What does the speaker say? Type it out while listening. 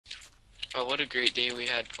Oh, what a great day we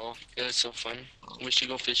had, Paul. It was so fun. We should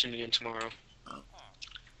go fishing again tomorrow.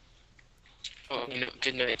 Oh, Okay.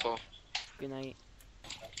 good night, Paul. Good night.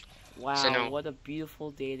 So Wow, no. what a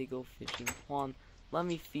beautiful day to go fishing. Hold on, let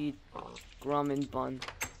me feed Grum and Bun.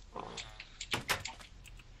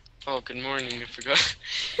 Oh, good morning. I forgot.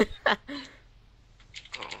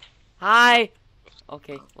 Oh. Hi!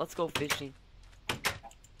 Okay, let's go fishing.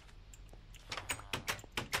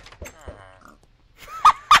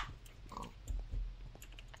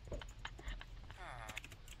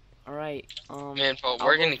 Alright, Man, Paul, I'll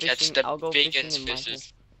we're go gonna catch fishing- the I'll go biggest fishing in my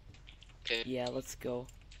fishes. Okay. Yeah, let's go.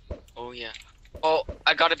 Oh yeah. Oh,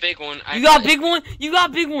 I got a big one. You got a big one? You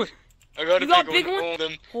got a big one! I got You a got big big one? Oh,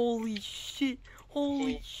 them. Holy shit!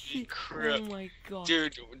 Holy shit! crap. Oh my god.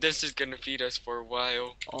 Dude, this is gonna feed us for a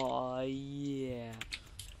while. Aw, yeah.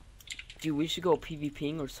 Dude, we should go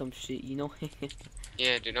PvPing or some shit, you know?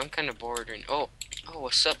 Yeah, dude, I'm kind of bored. And oh,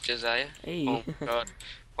 what's up, Josiah? Hey. Oh god,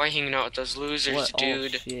 why hanging out with those losers, What?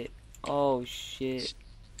 dude? Oh shit. Oh shit.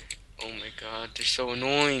 Oh my god, they're so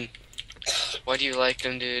annoying. Why do you like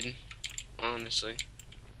them, dude? Honestly.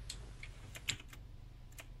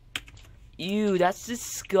 Ew, that's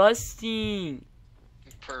disgusting.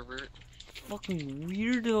 Pervert. Fucking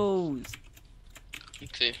weirdos.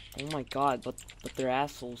 Okay, Oh my god, but they're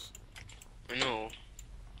assholes. I know.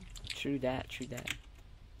 True that, true that.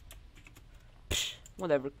 Psh,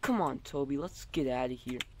 whatever. Come on, Toby, let's get out of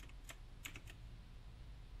here.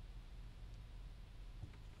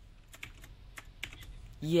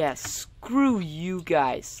 Yeah, screw you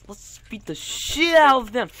guys. Let's beat the shit out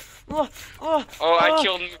of them. Oh, I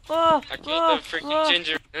killed him. I killed the freaking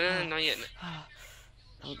ginger. No, not yet.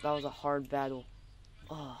 That was a hard battle.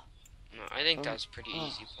 Oh, No, I think that was pretty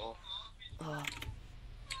easy, Paul. oh.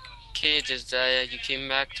 Okay, Josiah, you came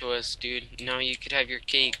back to us, dude. Now you could have your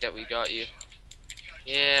cake that we got you.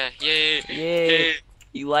 Yeah, yay. Yay.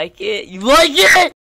 You like it? You like it?